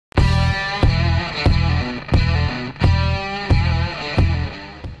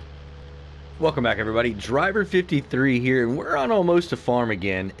Welcome back, everybody. Driver 53 here, and we're on Almosta Farm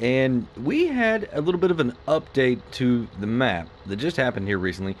again, and we had a little bit of an update to the map that just happened here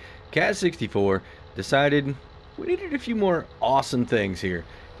recently. Cat 64 decided we needed a few more awesome things here,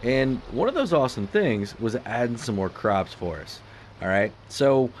 and one of those awesome things was adding some more crops for us. Alright,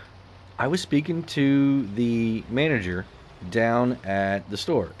 so I was speaking to the manager down at the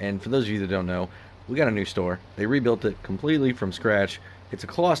store, and for those of you that don't know, we got a new store. They rebuilt it completely from scratch. It's a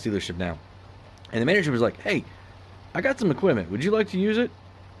Closs dealership now. And the manager was like, hey, I got some equipment. Would you like to use it?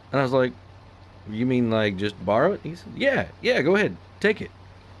 And I was like, you mean like just borrow it? He said, yeah, go ahead. Take it.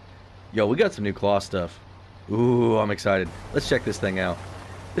 Yo, we got some new Claw stuff. Ooh, I'm excited. Let's check this thing out.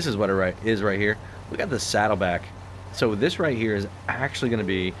 This is what it is right here. We got the saddleback. So this right here is actually going to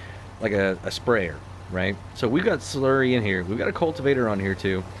be like a sprayer, right? So we've got slurry in here. We've got a cultivator on here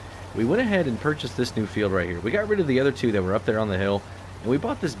too. We went ahead and purchased this new field right here. We got rid of the other two that were up there on the hill, and we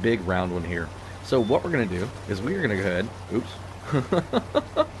bought this big round one here. So what we're going to do is we're going to go ahead, oops,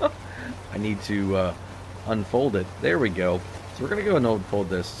 I need to unfold it. There we go. So we're going to go and unfold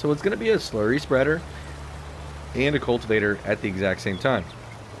this. So it's going to be a slurry spreader and a cultivator at the exact same time.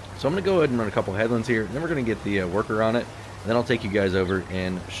 So I'm going to go ahead and run a couple headlands here, and then we're going to get the worker on it, and then I'll take you guys over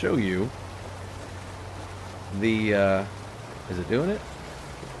and show you the, is it doing it?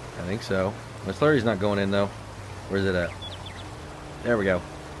 I think so. My slurry's not going in though. Where's it at? There we go.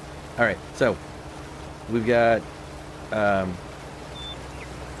 Alright, so we've got,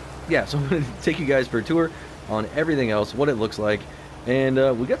 yeah, so I'm going to take you guys for a tour on everything else, what it looks like, and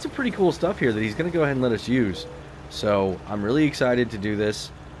we got some pretty cool stuff here that he's going to go ahead and let us use. So I'm really excited to do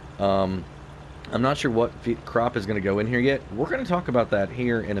this. I'm not sure what crop is going to go in here yet. We're going to talk about that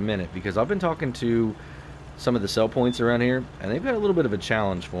here in a minute, because I've been talking to some of the sell points around here, and they've got a little bit of a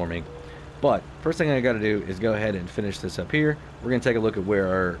challenge for me. But first thing I got to do is go ahead and finish this up here. We're going to take a look at where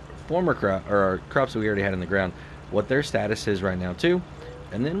our former crop, or our crops that we already had in the ground, what their status is right now too,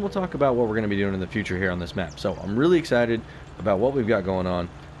 and then we'll talk about what we're going to be doing in the future here on this map. So I'm really excited about what we've got going on.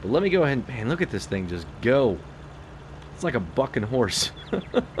 But let me go ahead and, man, look at this thing just go. It's like a bucking horse.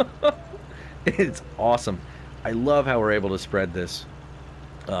 It's awesome. I love how we're able to spread this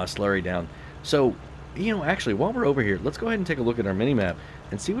slurry down. So, you know, actually, while we're over here, let's go ahead and take a look at our mini map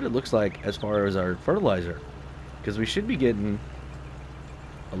and see what it looks like as far as our fertilizer, because we should be getting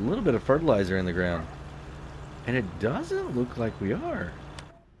a little bit of fertilizer in the ground, and it doesn't look like we are.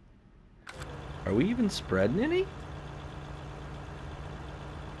 Are we even spreading any?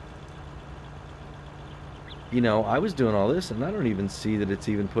 You know, I was doing all this and I don't even see that it's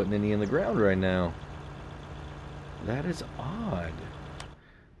even putting any in the ground right now. That is odd.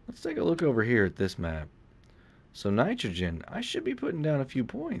 Let's take a look over here at this map. So nitrogen, I should be putting down a few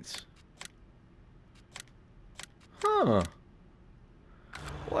points. Huh.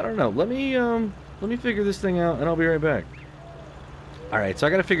 Well, I don't know. Let me figure this thing out, and I'll be right back. All right, so I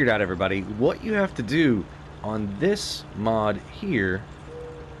got to figure it out, everybody. What you have to do on this mod here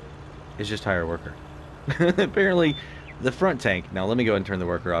is just hire a worker. Apparently, the front tank. Now, let me go ahead and turn the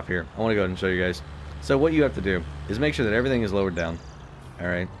worker off here. I want to go ahead and show you guys. So what you have to do is make sure that everything is lowered down. All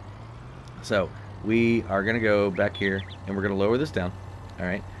right. So we are going to go back here, and we're going to lower this down. All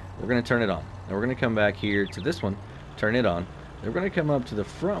right. We're going to turn it on. Then we're going to come back here to this one, turn it on. Then we're going to come up to the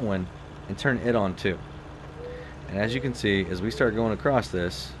front one and turn it on too. And as you can see, as we start going across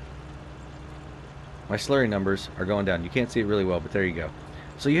this, my slurry numbers are going down. You can't see it really well, but there you go.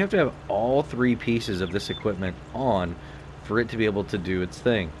 So you have to have all three pieces of this equipment on for it to be able to do its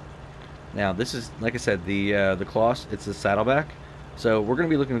thing. Now, this is, like I said, the Closs. It's the saddleback. So we're going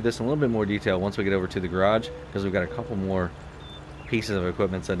to be looking at this in a little bit more detail once we get over to the garage, because we've got a couple more pieces of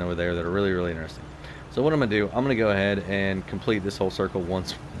equipment sitting over there that are really, really interesting. So what I'm going to do, I'm going to go ahead and complete this whole circle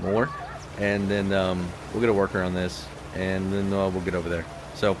once more, and then we'll get a worker on this, and then we'll get over there.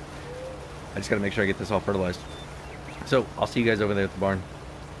 So I just got to make sure I get this all fertilized. So I'll see you guys over there at the barn.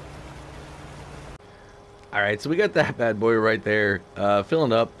 Alright, so we got that bad boy right there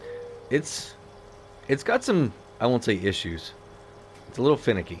filling up. It's got some, I won't say issues. It's a little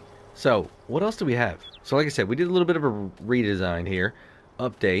finicky. So what else do we have? So like I said, we did a little bit of a redesign here.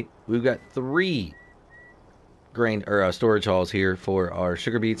 Update. We've got 3 grain or storage halls here for our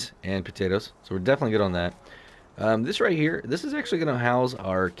sugar beets and potatoes. So we're definitely good on that. This right here, this is actually going to house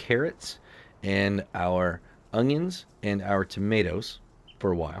our carrots and our onions and our tomatoes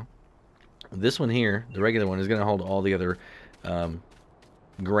for a while. This one here, the regular one, is going to hold all the other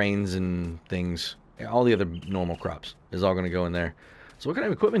grains and things. All the other normal crops is all going to go in there. So what kind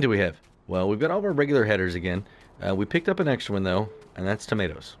of equipment do we have? Well, we've got all of our regular headers again. We picked up an extra one though, and that's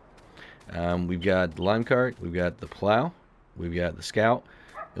tomatoes. We've got the lime cart, we've got the plow, we've got the scout,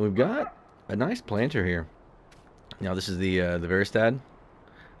 and we've got a nice planter here. Now this is the Veristad,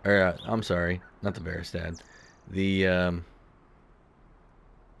 or I'm sorry, not the Veristad. The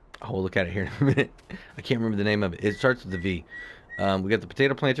I'll look at it here in a minute. I can't remember the name of it. It starts with the V. We got the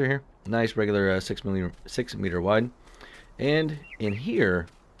potato planter here, nice regular 6 meter wide, and in here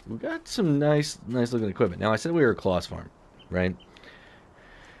we got some nice looking equipment. Now I said we were a Kloss farm, right?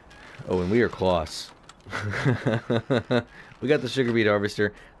 Oh, and we are Kloss. We got the sugar beet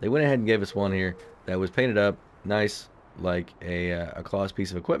harvester. They went ahead and gave us one here that was painted up nice like a Kloss piece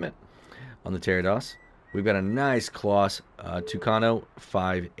of equipment on the Pterodos. We've got a nice Kloss Tucano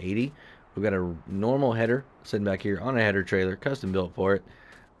 580. We've got a normal header sitting back here on a header trailer, custom built for it.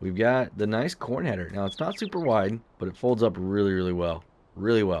 We've got the nice corn header. Now, it's not super wide, but it folds up really well.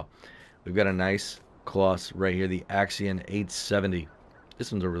 Really well. We've got a nice Kloss right here, the Axion 870.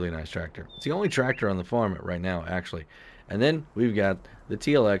 This one's a really nice tractor. It's the only tractor on the farm right now, actually. And then we've got the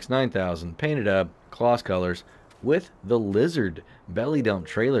TLX 9000 painted up, Kloss colors, with the Lizard belly dump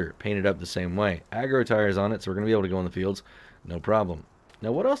trailer painted up the same way. Agro tires on it, so we're going to be able to go in the fields, no problem.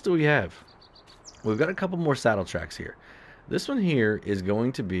 Now, what else do we have? We've got a couple more saddle tracks here. This one here is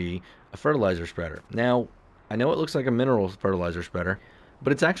going to be a fertilizer spreader. Now, I know it looks like a mineral fertilizer spreader,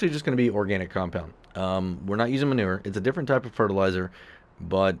 but it's actually just going to be organic compound. We're not using manure. It's a different type of fertilizer,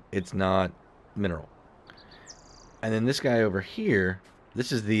 but it's not mineral. And then this guy over here,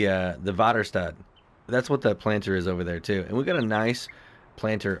 this is the Vaderstad. That's what that planter is over there too. And we've got a nice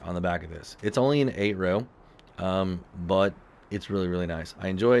planter on the back of this. It's only an 8-row, but it's really nice. I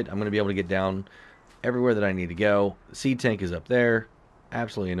enjoy it. I'm going to be able to get down everywhere that I need to go. The seed tank is up there.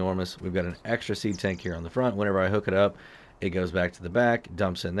 Absolutely enormous. We've got an extra seed tank here on the front. Whenever I hook it up, it goes back to the back,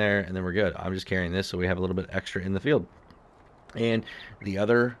 dumps in there, and then we're good. I'm just carrying this so we have a little bit extra in the field. And the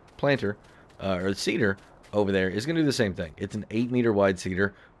other planter, or the seeder over there, is going to do the same thing. It's an 8-meter wide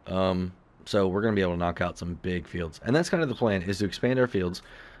seeder. So we're going to be able to knock out some big fields. And that's kind of the plan, is to expand our fields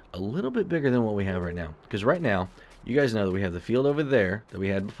a little bit bigger than what we have right now. Because right now, you guys know that we have the field over there that we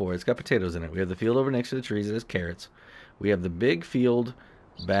had before. It's got potatoes in it. We have the field over next to the trees that has carrots. We have the big field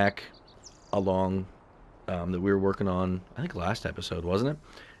back along that we were working on, I think last episode, wasn't it?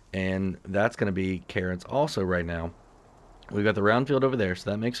 And that's going to be carrots also right now. We've got the round field over there,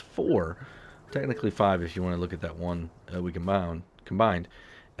 so that makes 4. Technically 5 if you want to look at that one we combined.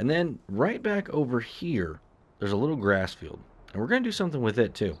 And then right back over here, there's a little grass field. And we're going to do something with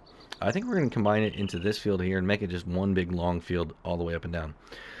it too. I think we're going to combine it into this field here and make it just one big long field all the way up and down.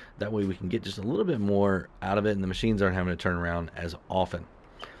 That way we can get just a little bit more out of it and the machines aren't having to turn around as often.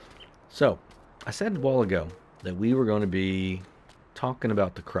 So, I said a while ago that we were going to be talking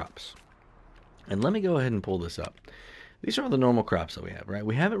about the crops. And let me go ahead and pull this up. These are all the normal crops that we have, right?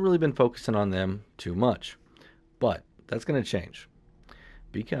 We haven't really been focusing on them too much. But that's going to change.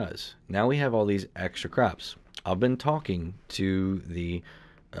 Because now we have all these extra crops. I've been talking to the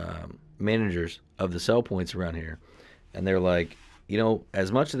managers of the sell points around here, and they're like, you know,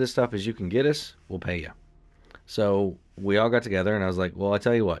 as much of this stuff as you can get us, we'll pay you. So we all got together, and I was like, well, I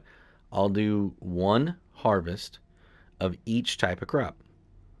tell you what, I'll do one harvest of each type of crop.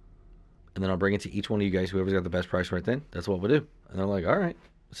 And then I'll bring it to each one of you guys, whoever's got the best price right then. That's what we'll do. And they're like, all right,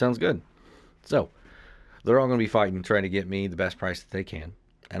 sounds good. So they're all going to be fighting, trying to get me the best price that they can.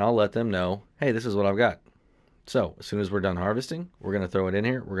 And I'll let them know, hey, this is what I've got. So as soon as we're done harvesting, we're going to throw it in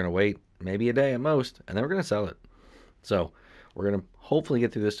here. We're going to wait maybe a day at most, and then we're going to sell it. So we're going to hopefully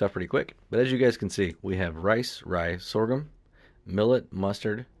get through this stuff pretty quick. But as you guys can see, we have rice, rye, sorghum, millet,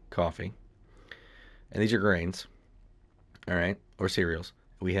 mustard, coffee. And these are grains, all right, or cereals.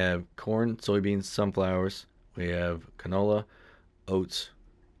 We have corn, soybeans, sunflowers. We have canola, oats,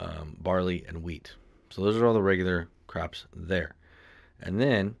 barley, and wheat. So those are all the regular crops there. And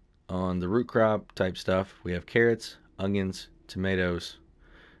then on the root crop type stuff, we have carrots, onions, tomatoes.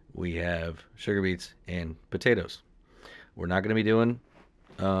 We have sugar beets and potatoes. We're not going to be doing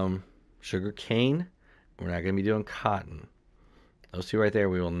sugar cane. We're not going to be doing cotton. Those two right there,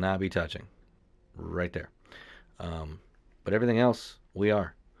 we will not be touching. Right there. But everything else, we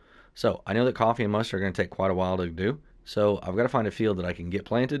are. So I know that coffee and mustard are going to take quite a while to do. So I've got to find a field that I can get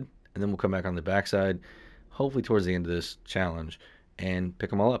planted, and then we'll come back on the backside, hopefully towards the end of this challenge, and pick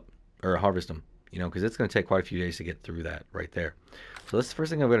them all up, or harvest them, you know, because it's going to take quite a few days to get through that right there. So that's the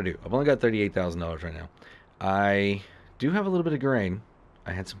first thing I've got to do. I've only got $38,000 right now. I do have a little bit of grain.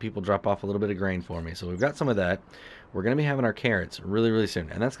 I had some people drop off a little bit of grain for me, so we've got some of that. We're going to be having our carrots really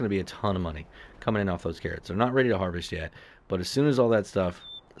soon, and that's going to be a ton of money coming in off those carrots. They're not ready to harvest yet, but as soon as all that stuff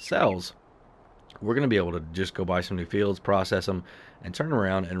sells, we're going to be able to just go buy some new fields, process them, and turn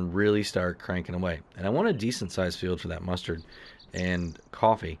around and really start cranking away. And I want a decent sized field for that mustard and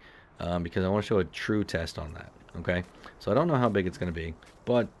coffee. because I want to show a true test on that. Okay, so I don't know how big it's going to be,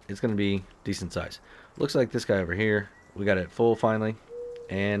 but it's going to be decent size. Looks like this guy over here, we got it full finally,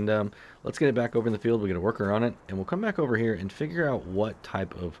 and let's get it back over in the field. We got a worker on it, and we'll come back over here and figure out what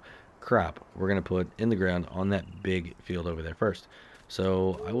type of crop we're going to put in the ground on that big field over there first.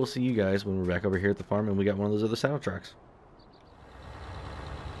 So I will see you guys when we're back over here at the farm and we got one of those other saddle tracks.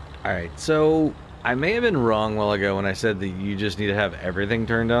 Alright, so I may have been wrong a while ago when I said that you just need to have everything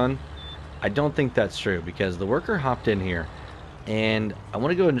turned on. I don't think that's true because the worker hopped in here and I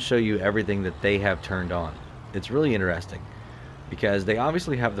want to go ahead and show you everything that they have turned on. It's really interesting because they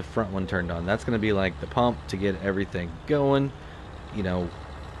obviously have the front one turned on. That's going to be like the pump to get everything going, you know,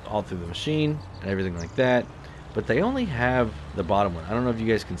 all through the machine and everything like that. But they only have the bottom one. I don't know if you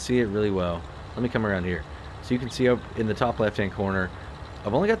guys can see it really well. Let me come around here. So you can see up in the top left hand corner,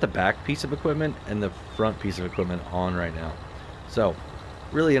 I've only got the back piece of equipment and the front piece of equipment on right now. So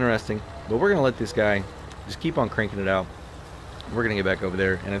really interesting, but we're gonna let this guy just keep on cranking it out. We're gonna get back over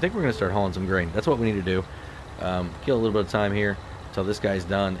there and I think we're gonna start hauling some grain. That's what we need to do. Kill a little bit of time here until this guy's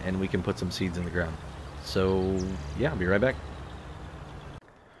done and we can put some seeds in the ground. So yeah, I'll be right back.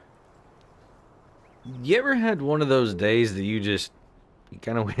 You ever had one of those days that you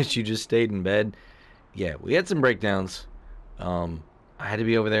kind of wish you just stayed in bed? Yeah, we had some breakdowns. I had to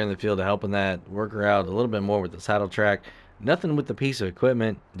be over there in the field to helping that worker out a little bit more with the saddle track. Nothing with the piece of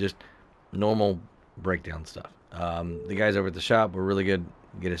equipment, just normal breakdown stuff. The guys over at the shop were really good,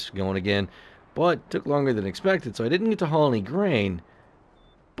 get us going again, but took longer than expected, so I didn't get to haul any grain.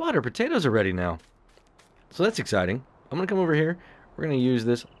 But our potatoes are ready now, so that's exciting. I'm gonna come over here. We're gonna use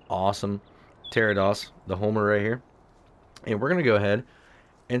this awesome Pterodos, the Homer right here, and we're gonna go ahead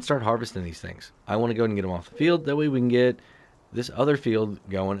and start harvesting these things. I want to go and get them off the field. That way we can get this other field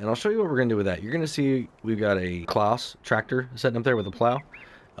going, and I'll show you what we're going to do with that. You're going to see we've got a Klaus tractor sitting up there with a plow.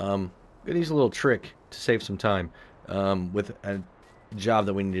 Going to use a little trick to save some time with a job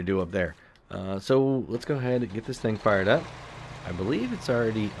that we need to do up there. So let's go ahead and get this thing fired up. I believe it's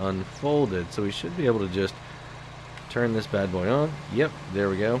already unfolded, so we should be able to just turn this bad boy on. Yep, there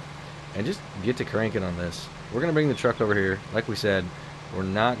we go. And just get to cranking on this. We're going to bring the truck over here. Like we said, we're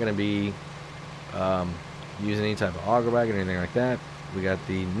not going to be using any type of auger bag or anything like that. We got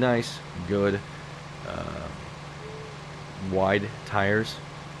the nice, good, wide tires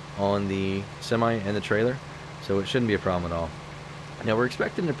on the semi and the trailer, so it shouldn't be a problem at all. Now we're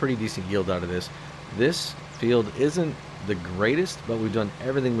expecting a pretty decent yield out of this. This field isn't the greatest, but we've done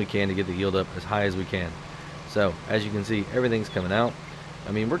everything we can to get the yield up as high as we can. So as you can see, everything's coming out.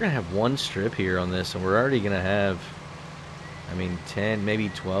 I mean, we're gonna have one strip here on this, and we're already gonna have, I mean, 10, maybe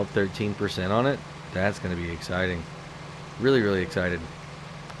 12, 13% on it. That's going to be exciting. Really, really excited.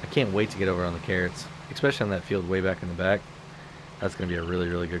 I can't wait to get over on the carrots, especially on that field way back in the back. That's going to be a really,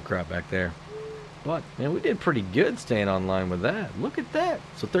 really good crop back there. But, man, we did pretty good staying online with that. Look at that.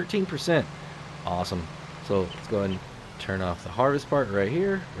 So 13%. Awesome. So let's go ahead and turn off the harvest part right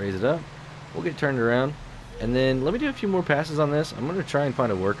here. Raise it up. We'll get turned around. And then let me do a few more passes on this. I'm going to try and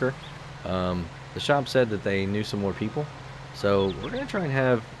find a worker. The shop said that they knew some more people. So we're going to try and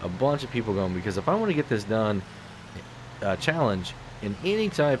have a bunch of people going, because if I want to get this done, challenge in any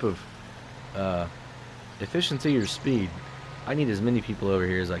type of efficiency or speed, I need as many people over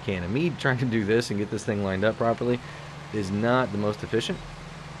here as I can. And me trying to do this and get this thing lined up properly is not the most efficient.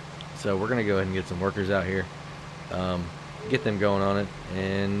 So we're going to go ahead and get some workers out here, get them going on it,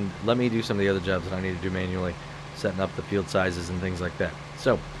 and let me do some of the other jobs that I need to do manually, setting up the field sizes and things like that.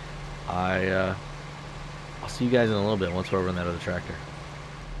 So I'll see you guys in a little bit once we're over on that other tractor.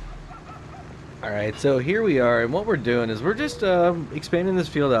 Alright, so here we are, and what we're doing is we're just expanding this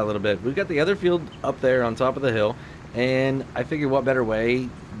field out a little bit. We've got the other field up there on top of the hill, and I figured what better way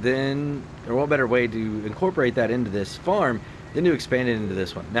to incorporate that into this farm than to expand it into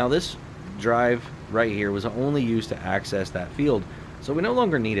this one. Now this drive right here was only used to access that field, so we no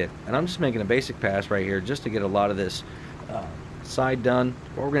longer need it, and I'm just making a basic pass right here just to get a lot of this side done.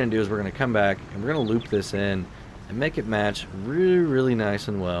 What we're going to do is we're going to come back and we're going to loop this in and make it match really, really nice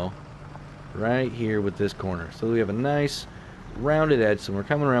and well right here with this corner, so we have a nice rounded edge. So when we're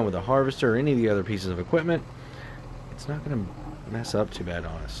coming around with a harvester or any of the other pieces of equipment, it's not going to mess up too bad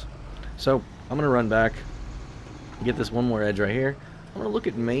on us. So I'm going to run back, get this one more edge right here. I'm going to look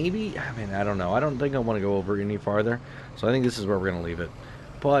at maybe, I mean, I don't know, I don't think I want to go over any farther, so I think this is where we're going to leave it.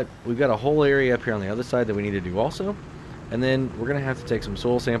 But we've got a whole area up here on the other side that we need to do also. And then we're going to have to take some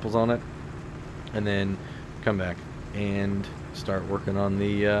soil samples on it and then come back and start working on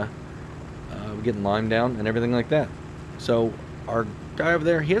the getting lime down and everything like that. So our guy over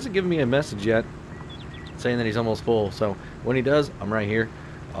there, he hasn't given me a message yet saying that he's almost full. So when he does, I'm right here.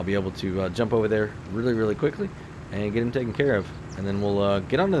 I'll be able to jump over there really, really quickly and get him taken care of. And then we'll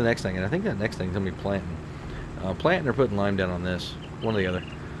get on to the next thing. And I think that next thing's going to be planting. Planting or putting lime down on this. One or the other.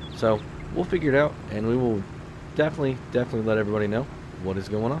 So we'll figure it out, and we will definitely let everybody know what is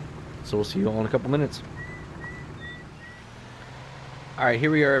going on. So we'll see you all in a couple minutes. Alright,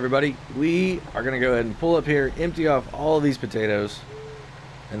 here we are, everybody. We are going to go ahead and pull up here, empty off all of these potatoes,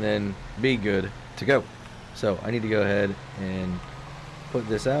 and then be good to go. So I need to go ahead and put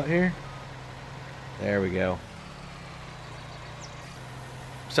this out here. There we go.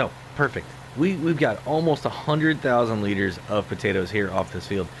 So, perfect. We've got almost 100,000 liters of potatoes here off this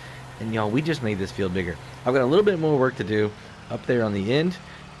field. And y'all, we just made this field bigger. I've got a little bit more work to do up there on the end,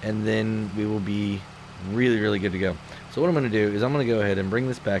 and then we will be really, really good to go. So what I'm going to do is I'm going to go ahead and bring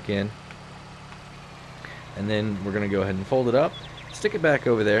this back in, and then we're going to go ahead and fold it up, stick it back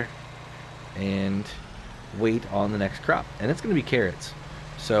over there, and wait on the next crop. And it's going to be carrots.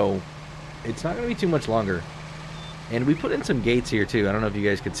 So it's not going to be too much longer. And we put in some gates here too. I don't know if you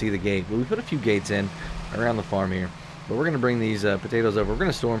guys could see the gate, but we put a few gates in around the farm here. But we're going to bring these potatoes over. We're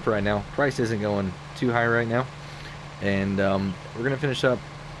going to store them for right now. Price isn't going too high right now. And we're going to finish up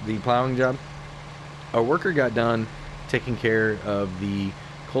the plowing job. Our worker got done taking care of the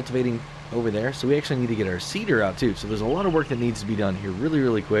cultivating over there. So we actually need to get our seeder out too. So there's a lot of work that needs to be done here really,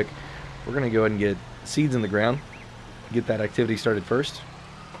 really quick. We're going to go ahead and get seeds in the ground. Get that activity started first.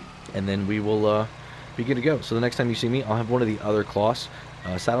 And then we will be good to go. So the next time you see me, I'll have one of the other Kloss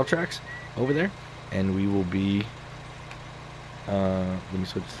saddle tracks over there. And we will be... let me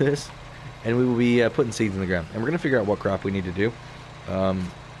switch this. And we will be putting seeds in the ground. And we're going to figure out what crop we need to do.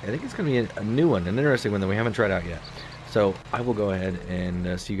 I think it's going to be a new one, an interesting one that we haven't tried out yet. So I will go ahead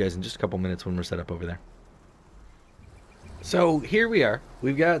and see you guys in just a couple minutes when we're set up over there. So here we are.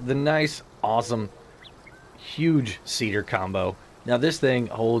 We've got the nice, awesome, huge seeder combo. Now this thing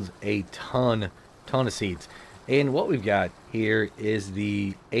holds a ton of seeds. And what we've got here is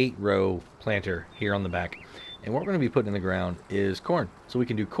the 8-row planter here on the back. And what we're going to be putting in the ground is corn. So we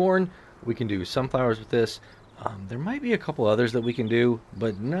can do corn, we can do sunflowers with this. There might be a couple others that we can do,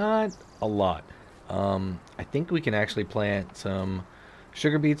 but not a lot. I think we can actually plant some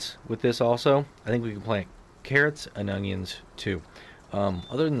sugar beets with this also. I think we can plant carrots and onions too.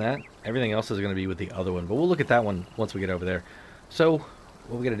 Other than that, everything else is going to be with the other one. But we'll look at that one once we get over there. So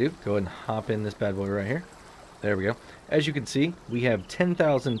what we got to do, go ahead and hop in this bad boy right here. There we go. As you can see, we have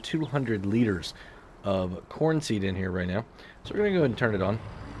 10,200 liters of corn seed in here right now. So we're going to go ahead and turn it on.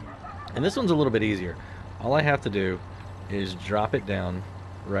 And this one's a little bit easier. All I have to do is drop it down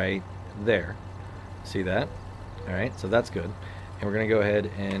right there. See that? Alright, so that's good. And we're going to go ahead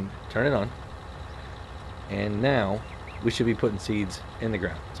and turn it on. And now we should be putting seeds in the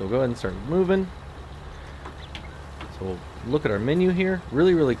ground. So we'll go ahead and start moving. So we'll look at our menu here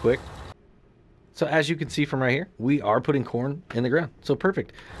really, really quick. So as you can see from right here, we are putting corn in the ground. So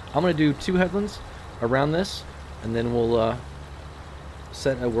perfect. I'm going to do 2 headlands around this, and then we'll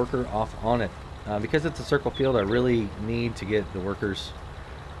set a worker off on it. Because it's a circle field, I really need to get the workers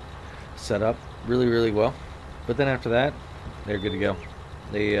set up really, really well. But then after that, they're good to go.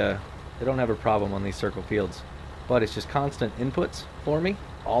 They don't have a problem on these circle fields. But it's just constant inputs for me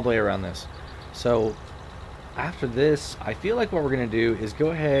all the way around this. So after this, I feel like what we're going to do is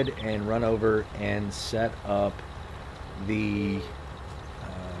go ahead and run over and set up the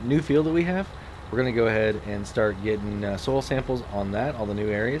new field that we have. We're going to go ahead and start getting soil samples on that, all the new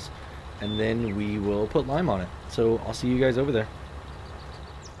areas. And then we will put lime on it. So I'll see you guys over there.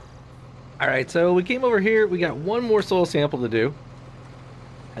 Alright, so we came over here. We got one more soil sample to do.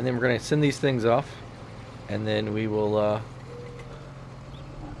 And then we're going to send these things off. And then we will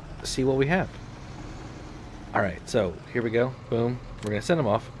see what we have. Alright, so here we go. Boom. We're going to send them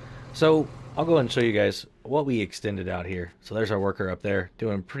off. So I'll go ahead and show you guys what we extended out here. So there's our worker up there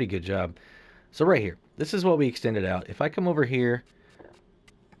doing a pretty good job. So right here, this is what we extended out. If I come over here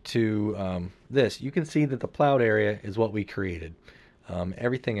to this, you can see that the plowed area is what we created.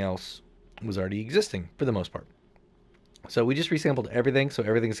 Everything else was already existing for the most part. So we just resampled everything, so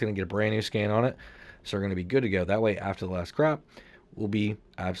everything's going to get a brand new scan on it. So we're going to be good to go. That way, after the last crop, we'll be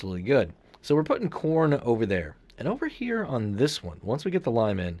absolutely good. So we're putting corn over there. And over here on this one, once we get the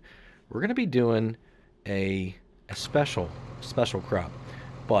lime in, we're going to be doing a special crop.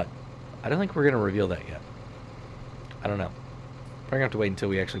 But I don't think we're going to reveal that yet. I don't know. Probably gonna have to wait until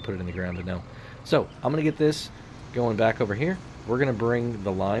we actually put it in the ground to know. So I'm gonna get this going back over here. We're gonna bring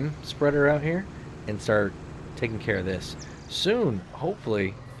the lime spreader out here and start taking care of this. Soon,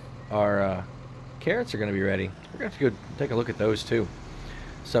 hopefully, our carrots are gonna be ready. We're gonna have to go take a look at those too.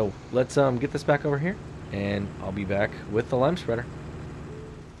 So let's get this back over here, and I'll be back with the lime spreader.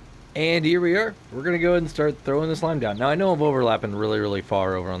 And here we are. We're going to go ahead and start throwing the slime down. Now, I know I'm overlapping really, really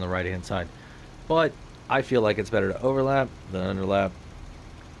far over on the right-hand side, but I feel like it's better to overlap than underlap,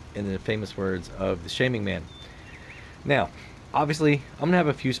 in the famous words of the Shaming Man. Now, obviously, I'm going to have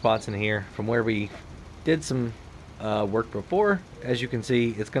a few spots in here from where we did some work before. As you can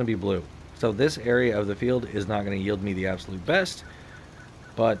see, it's going to be blue. So this area of the field is not going to yield me the absolute best,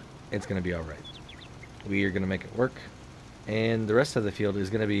 but it's going to be all right. We are going to make it work, and the rest of the field is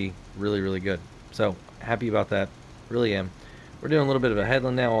going to be really, really good. So happy about that, really am. We're doing a little bit of a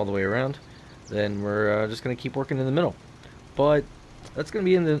headland now all the way around. Then we're just going to keep working in the middle. But that's going to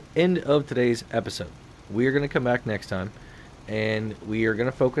be in the end of today's episode. We are going to come back next time, and we are going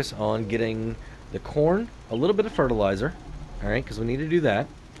to focus on getting the corn a little bit of fertilizer, all right, because we need to do that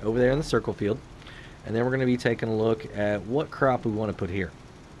over there in the circle field. And then we're going to be taking a look at what crop we want to put here,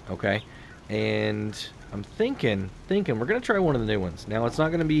 okay? And I'm thinking we're going to try one of the new ones. Now, it's not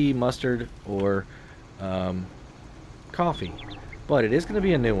going to be mustard or coffee, but it is going to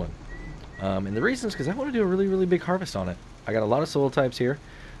be a new one. And the reason is because I want to do a really, really big harvest on it. I got a lot of soil types here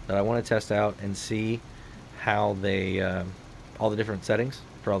that I want to test out and see how they, all the different settings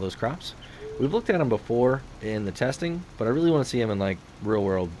for all those crops. We've looked at them before in the testing, but I really want to see them in like real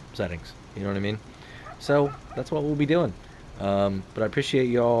world settings. You know what I mean? So that's what we'll be doing. But I appreciate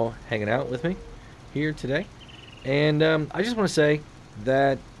y'all hanging out with me here today. And I just want to say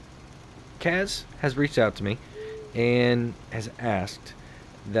that Kaz has reached out to me and has asked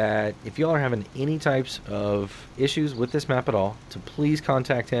that if y'all are having any types of issues with this map at all, to please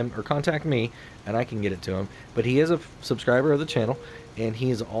contact him or contact me and I can get it to him. But he is a subscriber of the channel, and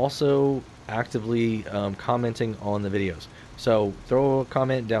he is also actively commenting on the videos. So throw a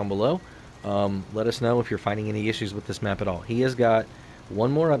comment down below. Let us know if you're finding any issues with this map at all. He has got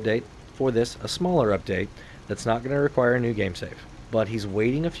one more update for this, a smaller update that's not going to require a new game save. But he's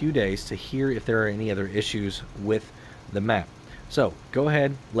waiting a few days to hear if there are any other issues with the map. So go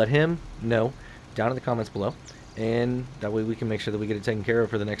ahead, let him know down in the comments below, and that way we can make sure that we get it taken care of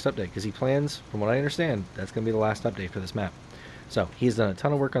for the next update, because he plans, from what I understand, that's going to be the last update for this map. So he's done a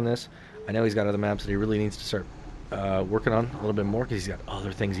ton of work on this. I know he's got other maps that he really needs to start working on a little bit more, because he's got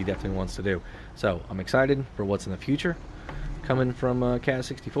other things he definitely wants to do. So I'm excited for what's in the future coming from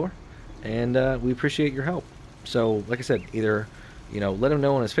Cat64, and we appreciate your help. So like I said, either let him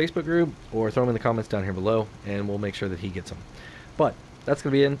know on his Facebook group or throw him in the comments down here below, and we'll make sure that he gets them. But that's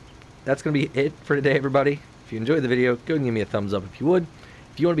gonna be it for today, everybody. If you enjoyed the video, go and give me a thumbs up if you would.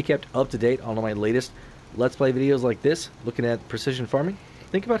 If you want to be kept up to date on all my latest Let's Play videos like this, looking at precision farming,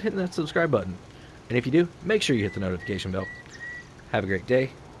 think about hitting that subscribe button. And if you do, make sure you hit the notification bell. Have a great day,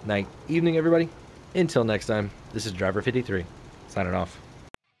 night, evening, everybody. Until next time, this is Driver53, signing off.